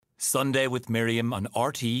Sunday with Miriam on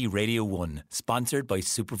RTE Radio 1, sponsored by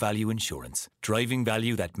SuperValue Insurance. Driving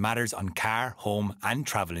value that matters on car, home and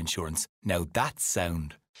travel insurance. Now that's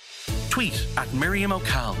sound. Tweet at Miriam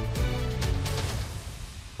O'Call.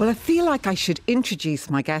 Well, I feel like I should introduce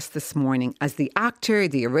my guest this morning as the actor,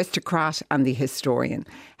 the aristocrat and the historian.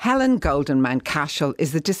 Helen Goldin Mountcashell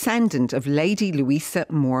is the descendant of Lady Louisa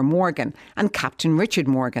Moore Morgan and Captain Richard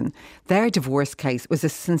Morgan. Their divorce case was a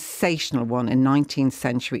sensational one in 19th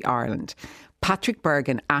century Ireland. Patrick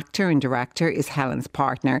Bergin, actor and director, is Helen's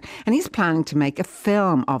partner, and he's planning to make a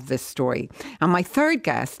film of this story. And my third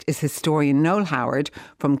guest is historian Noel Howard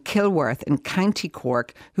from Kilworth in County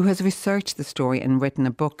Cork, who has researched the story and written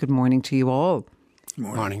a book. Good morning to you all.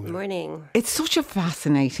 Morning. Morning. It's such a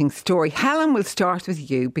fascinating story. Helen, we'll start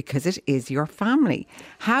with you because it is your family.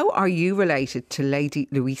 How are you related to Lady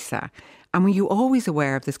Louisa? And were you always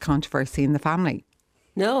aware of this controversy in the family?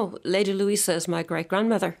 No, Lady Louisa is my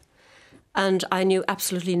great-grandmother. And I knew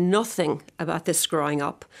absolutely nothing about this growing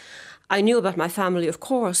up. I knew about my family, of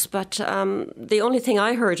course, but the only thing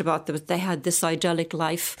I heard about them was they had this idyllic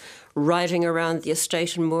life, riding around the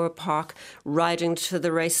estate in Moor Park, riding to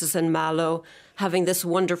the races in Mallow, having this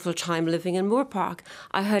wonderful time living in Moor Park.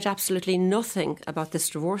 I heard absolutely nothing about this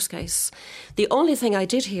divorce case. The only thing I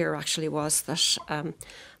did hear, actually, was that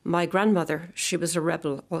my grandmother, she was a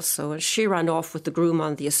rebel also, and she ran off with the groom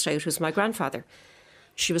on the estate, who's my grandfather.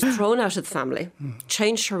 She was thrown out of the family,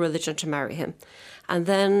 changed her religion to marry him. And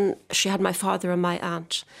then she had my father and my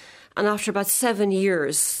aunt. And after about 7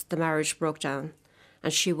 years, the marriage broke down.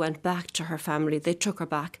 And she went back to her family. They took her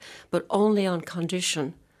back, but only on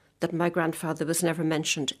condition that my grandfather was never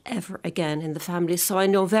mentioned ever again in the family. So I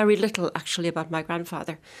know very little, actually, about my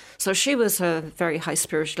grandfather. So she was a very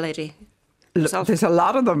high-spirited lady. Look, there's a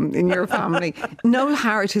lot of them in your family. Noel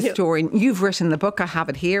Howard, historian, you've written the book. I have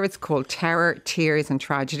it here. It's called Terror, Tears and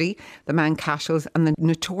Tragedy, the Mount Cashells and the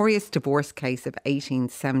Notorious Divorce Case of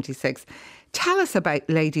 1876. Tell us about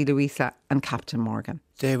Lady Louisa and Captain Morgan.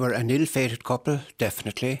 They were an ill-fated couple,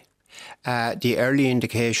 definitely. The early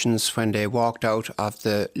indications when they walked out of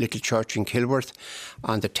the little church in Kilworth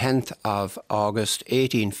on the 10th of August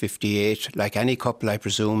 1858, like any couple, I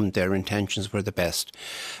presume their intentions were the best.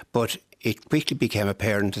 But it quickly became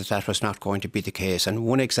apparent that that was not going to be the case. And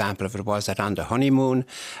one example of it was that on the honeymoon,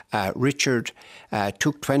 Richard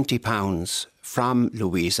took £20 from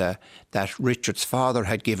Louisa that Richard's father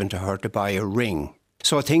had given to her to buy a ring.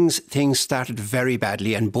 So things started very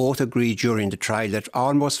badly, and both agreed during the trial that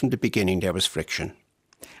almost from the beginning there was friction.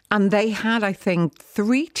 And they had, I think,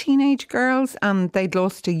 3 teenage girls, and they'd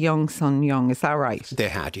lost a young son young. Is that right? They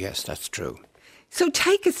had, yes, that's true. So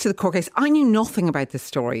take us to the court case. I knew nothing about this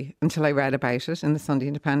story until I read about it in the Sunday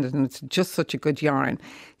Independent, and it's just such a good yarn.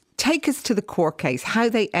 Take us to the court case, how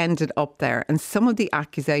they ended up there, and some of the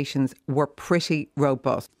accusations were pretty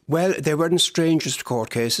robust. Well, they weren't strangers to court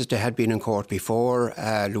cases. They had been in court before.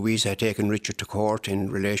 Louisa had taken Richard to court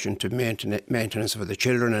in relation to maintenance of the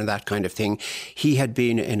children and that kind of thing. He had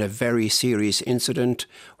been in a very serious incident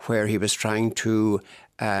where he was trying to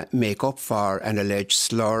make up for an alleged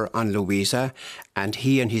slur on Louisa, and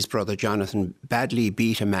he and his brother Jonathan badly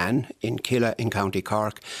beat a man in Killa in County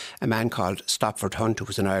Cork, a man called Stopford Hunt, who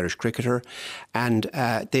was an Irish cricketer, and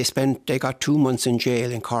they got 2 months in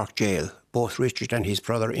jail in Cork jail, both Richard and his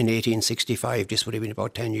brother, in 1865. This would have been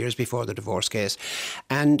about 10 years before the divorce case.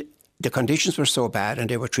 And the conditions were so bad and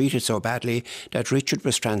they were treated so badly that Richard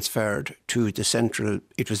was transferred to it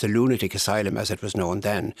was the lunatic asylum as it was known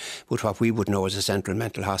then, but what we would know as a central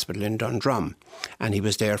mental hospital in Dundrum. And he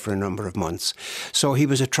was there for a number of months. So he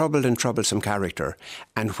was a troubled and troublesome character.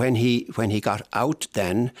 And when he got out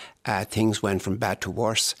then, things went from bad to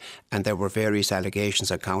worse, and there were various allegations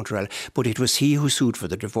and counter. But it was he who sued for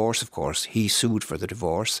the divorce, of course. He sued for the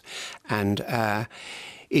divorce. And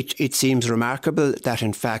It seems remarkable that,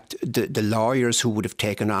 in fact, the lawyers who would have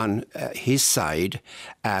taken on his side,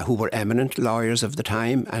 who were eminent lawyers of the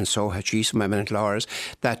time, and so had she some eminent lawyers,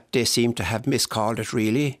 that they seem to have miscalled it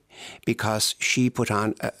really, because she put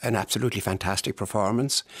on an absolutely fantastic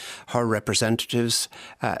performance. Her representatives,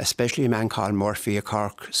 especially a man called Murphy, a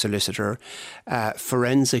Cork solicitor,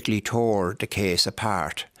 forensically tore the case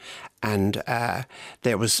apart. And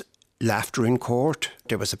there was laughter in court,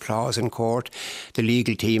 there was applause in court. The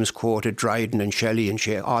legal teams quoted Dryden and Shelley and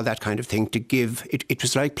all that kind of thing to give. It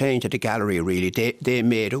was like playing to the gallery, really. They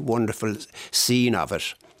made a wonderful scene of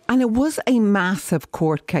it. And it was a massive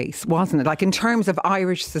court case, wasn't it? Like in terms of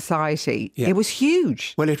Irish society, It was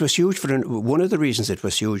huge. Well, it was huge one of the reasons it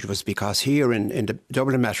was huge was because here in the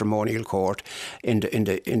Dublin Matrimonial Court, in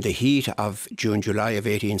the heat of June, July of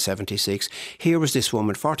 1876, here was this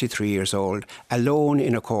woman, 43 years old, alone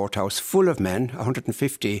in a courthouse full of men,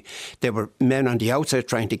 150. There were men on the outside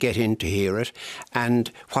trying to get in to hear it,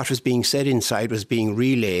 and what was being said inside was being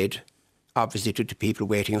relayed, obviously, to the people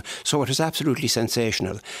waiting. So it was absolutely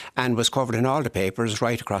sensational and was covered in all the papers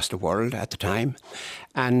right across the world at the time.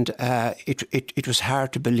 And it was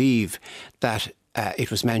hard to believe that it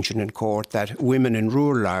was mentioned in court that women in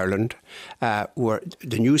rural Ireland,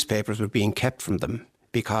 the newspapers were being kept from them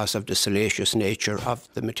because of the salacious nature of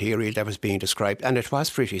the material that was being described. And it was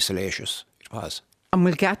pretty salacious. It was. And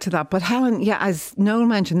we'll get to that. But Helen, as Noel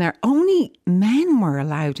mentioned there, only men were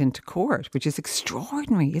allowed into court, which is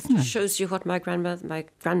extraordinary, isn't it? Shows you what my grandmother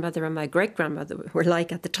and my great-grandmother were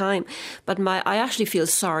like at the time. But I actually feel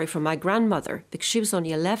sorry for my grandmother because she was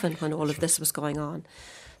only 11 when all of this was going on.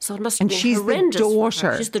 So it must have been horrendous.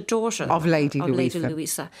 She's the daughter of Lady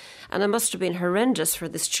Louisa. And it must have been horrendous for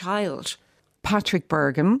this child. Patrick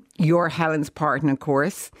Bergin, you're Helen's partner, of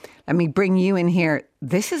course. Let me bring you in here.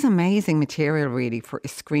 This is amazing material, really, for a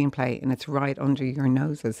screenplay, and it's right under your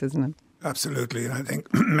noses, isn't it? Absolutely, and I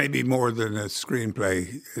think maybe more than a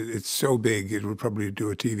screenplay. It's so big, it would probably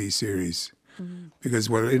do a TV series. Because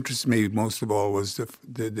what interests me most of all was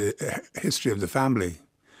the history of the family.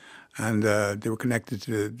 And they were connected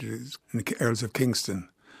to the Earls of Kingston.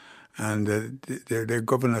 And their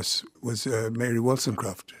governess was Mary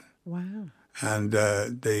Wollstonecraft. Wow. And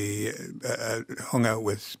they hung out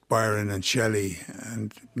with Byron and Shelley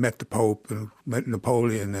and met the Pope and met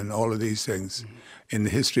Napoleon and all of these things in the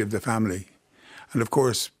history of the family. And of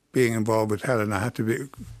course, being involved with Helen, what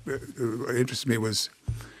interested me was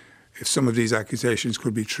if some of these accusations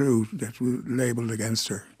could be true that were labelled against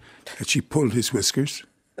her, that she pulled his whiskers,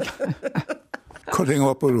 cutting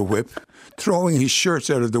up with a whip, throwing his shirts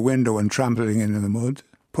out of the window and trampling into the mud,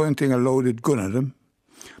 pointing a loaded gun at him,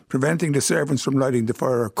 preventing the servants from lighting the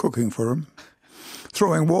fire or cooking for him,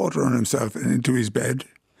 throwing water on himself and into his bed,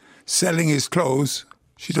 selling his clothes,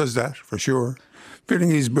 she does that for sure, filling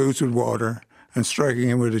his boots with water and striking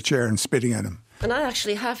him with a chair and spitting at him. And I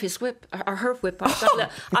actually have his whip, or her whip. I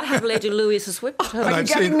have Lady Louisa's whip. I've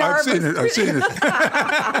seen it.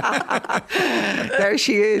 There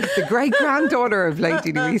she is, the great-granddaughter of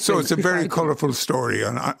Lady Louisa. So it's a very colourful story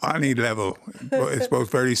on any level. It's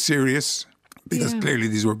both very serious, because clearly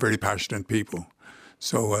these were very passionate people.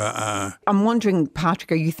 So I'm wondering,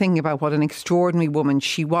 Patrick, are you thinking about what an extraordinary woman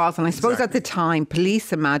she was? And I suppose at the time,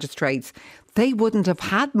 police and magistrates, they wouldn't have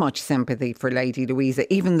had much sympathy for Lady Louisa,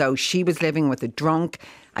 even though she was living with a drunk,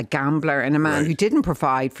 a gambler and a man who didn't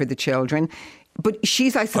provide for the children. But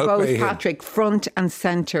she's, I suppose, Patrick, front and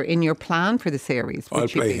centre in your plan for the series. I'll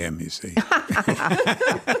play him, you see.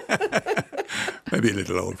 Maybe a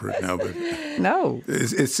little old for it now, but no,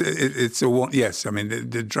 it's a one. Yes, I mean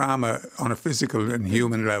the drama on a physical and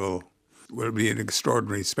human level will be an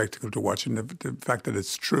extraordinary spectacle to watch, and the fact that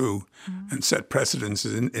it's true and set precedents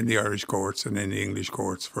in the Irish courts and in the English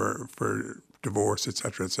courts for divorce,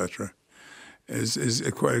 etc., is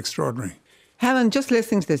quite extraordinary. Helen, just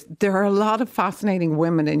listening to this, there are a lot of fascinating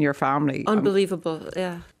women in your family. Unbelievable,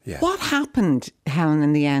 yeah. What happened, Helen,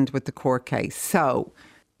 in the end with the court case? So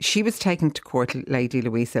she was taken to court, Lady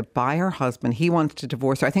Louisa, by her husband. He wanted to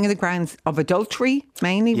divorce her, I think on the grounds of adultery,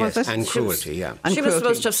 mainly, was it? And cruelty, She was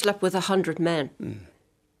supposed to have slept with 100 men.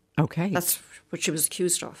 Okay. That's what she was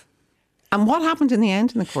accused of. And what happened in the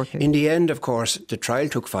end in the court case? In the end, of course, the trial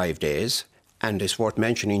took 5 days. And it's worth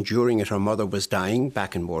mentioning, during it, her mother was dying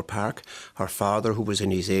back in Moore Park. Her father, who was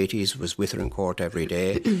in his 80s, was with her in court every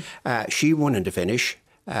day. She won in the finish.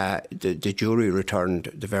 The jury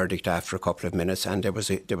returned the verdict after a couple of minutes, and there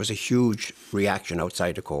was a huge reaction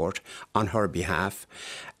outside the court on her behalf.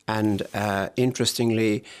 And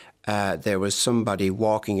interestingly, there was somebody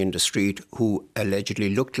walking in the street who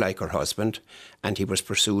allegedly looked like her husband, and he was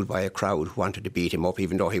pursued by a crowd who wanted to beat him up,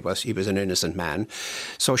 even though he was an innocent man.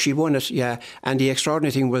 So she won it, And the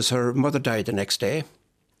extraordinary thing was her mother died the next day,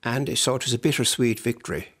 and so it was a bittersweet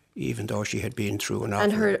victory, even though she had been through an awful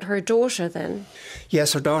lot. And her daughter then?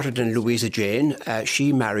 Yes, her daughter then, Louisa Jane,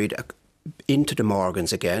 she married into the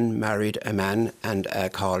Morgans again, married a man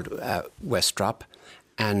called Westrop,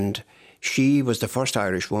 and she was the first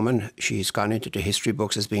Irish woman. She's gone into the history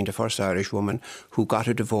books as being the first Irish woman who got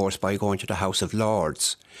a divorce by going to the House of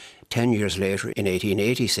Lords 10 years later in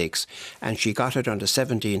 1886. And she got it on the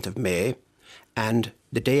 17th of May. And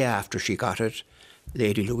the day after she got it,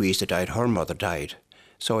 Lady Louisa died. Her mother died.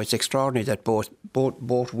 So it's extraordinary that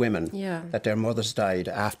both women, that their mothers died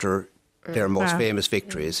after their most famous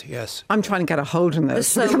victories, yes. I'm trying to get a hold of this.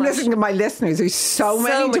 So I'm listening to my listeners. There's so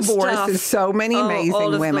many divorces, so many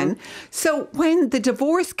amazing women. Them. So when the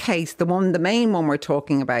divorce case, the main one we're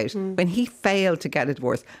talking about, when he failed to get a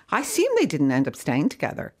divorce, I assume they didn't end up staying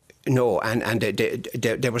together. No, and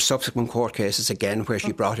there were subsequent court cases again where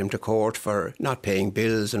she brought him to court for not paying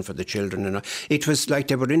bills and for the children. And it was like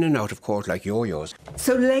they were in and out of court like yo-yos.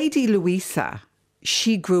 So Lady Louisa,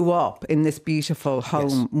 she grew up in this beautiful home,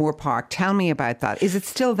 yes. Moor Park. Tell me about that. Is it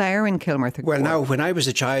still there in Kilmarnock? Well, now, when I was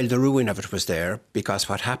a child, the ruin of it was there, because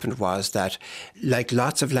what happened was that, like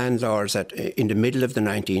lots of landlords in the middle of the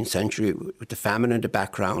 19th century, with the famine in the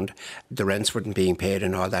background, the rents weren't being paid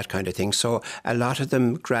and all that kind of thing. So a lot of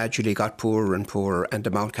them gradually got poorer and poorer, and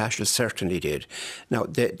the Mount Cashells certainly did. Now,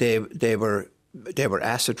 they were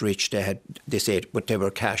asset rich, they said, but they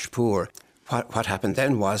were cash poor. What happened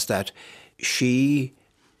then was that she,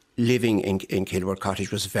 living in Kilworth Cottage,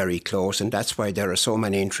 was very close, and that's why there are so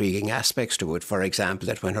many intriguing aspects to it. For example,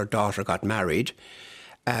 that when her daughter got married,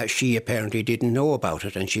 she apparently didn't know about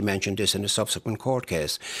it, and she mentioned this in a subsequent court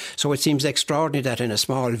case. So it seems extraordinary that in a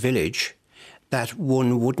small village that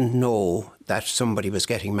one wouldn't know that somebody was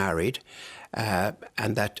getting married,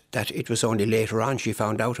 and that it was only later on she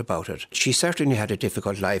found out about it. She certainly had a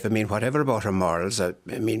difficult life. I mean, whatever about her morals,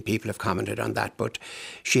 people have commented on that, but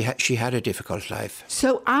she had a difficult life.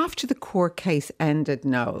 So after the court case ended,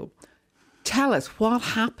 Noel, tell us what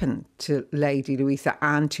happened to Lady Louisa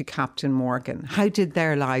and to Captain Morgan. How did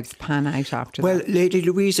their lives pan out after that? Well, Lady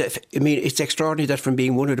Louisa, it's extraordinary that from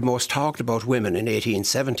being one of the most talked about women in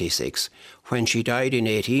 1876, when she died in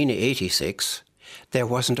 1886, there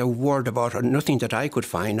wasn't a word about her, nothing that I could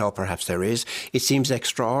find, or perhaps there is. It seems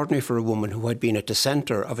extraordinary for a woman who had been at the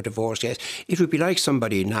centre of a divorce case. It would be like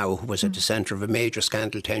somebody now who was at the centre of a major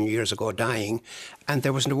scandal 10 years ago dying, and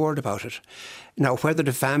there wasn't a word about it. Now, whether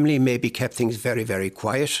the family maybe kept things very, very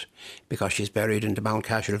quiet because she's buried in the Mount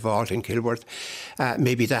Cashells vault in Kilworth,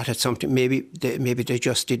 maybe that had something. Maybe they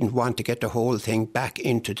just didn't want to get the whole thing back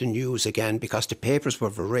into the news again, because the papers were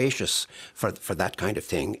voracious for that kind of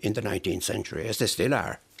thing in the 19th century, as they still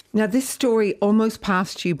are. Now, this story almost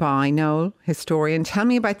passed you by, Noel, historian. Tell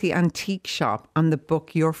me about the antique shop and the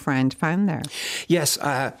book your friend found there. Yes,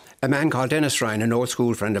 a man called Dennis Ryan, an old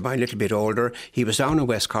school friend of mine, a little bit older. He was down in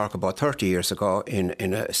West Cork about 30 years ago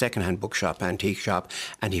in a second-hand bookshop, antique shop,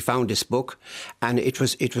 and he found this book. And it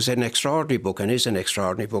was an extraordinary book, and is an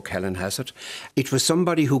extraordinary book, Helen has it. It was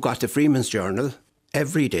somebody who got the Freeman's Journal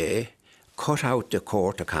every day, cut out the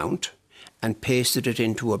court account and pasted it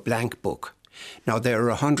into a blank book. Now, there are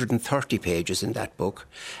 130 pages in that book,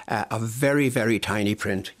 of very, very tiny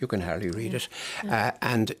print. You can hardly read it.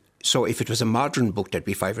 And so if it was a modern book, there'd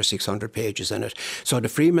be 500 or 600 pages in it. So the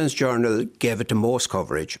Freeman's Journal gave it the most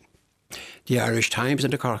coverage. The Irish Times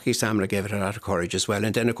and the Cork Examiner gave it a lot of coverage as well.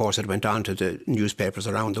 And then, of course, it went on to the newspapers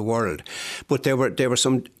around the world. But there were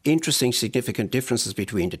some interesting, significant differences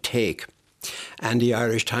between the take. And the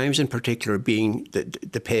Irish Times in particular, being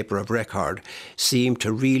the paper of record, seemed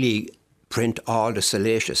to really print all the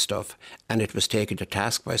salacious stuff, and it was taken to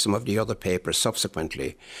task by some of the other papers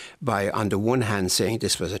subsequently by, on the one hand, saying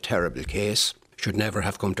this was a terrible case, should never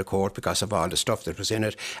have come to court because of all the stuff that was in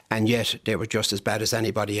it, and yet they were just as bad as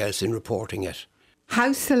anybody else in reporting it.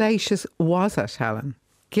 How salacious was it, Helen?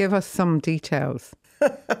 Give us some details.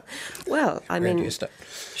 Well, I mean,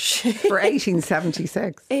 for 1876.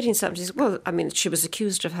 1876. Well, I mean, she was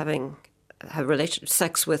accused of having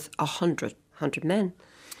sex with 100 men.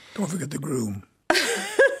 Don't forget the groom.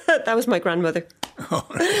 That was my grandmother.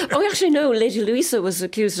 Oh, actually, no. Lady Louisa was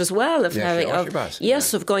accused as well of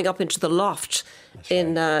of going up into the loft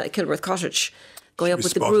in Kilworth Cottage, going up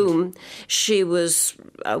with the groom. She was,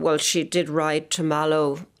 she did ride to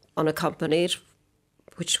Mallow unaccompanied,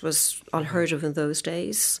 which was unheard of in those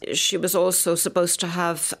days. She was also supposed to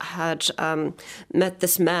have had met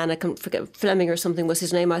this man, I can't forget, Fleming or something was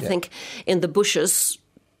his name, I think, in the bushes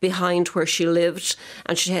behind where she lived,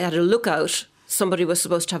 and she had a lookout. Somebody was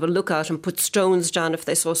supposed to have a lookout and put stones down if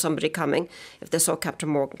they saw somebody coming, if they saw Captain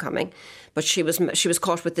Morgan coming. But she was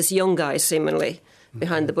caught with this young guy, seemingly,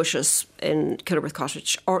 behind the bushes in Kilworth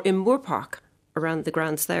Cottage, or in Moor Park, around the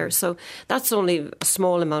grounds there. So that's only a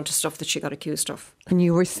small amount of stuff that she got accused of. And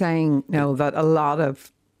you were saying, that a lot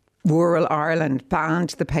of rural Ireland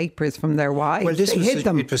banned the papers from their wives. Well,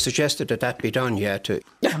 it was suggested that be done, to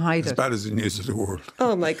hide as bad as the News of the World.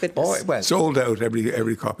 Oh, my goodness. Sold out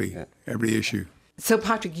every copy, every issue. So,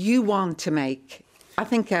 Patrick, you want to make, I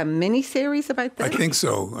think, a mini-series about this? I think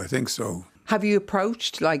so. Have you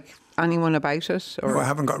approached, anyone about it? Or? No, I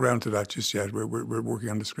haven't got round to that just yet. We're working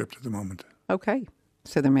on the script at the moment. Okay.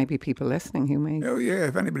 So there may be people listening who may... Oh, yeah,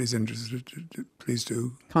 if anybody's interested, please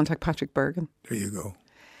do. Contact Patrick Bergin. There you go.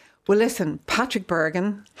 Well, listen, Patrick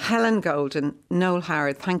Bergin, Helen Goldin, Noel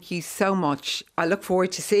Howard, thank you so much. I look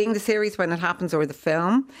forward to seeing the series when it happens, or the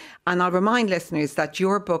film. And I'll remind listeners that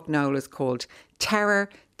your book, Noel, is called Terror,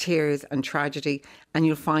 Tears and Tragedy, and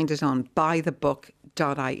you'll find it on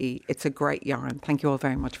buythebook.ie. It's a great yarn. Thank you all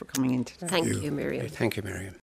very much for coming in today. Thank you, Miriam. Thank you, Miriam.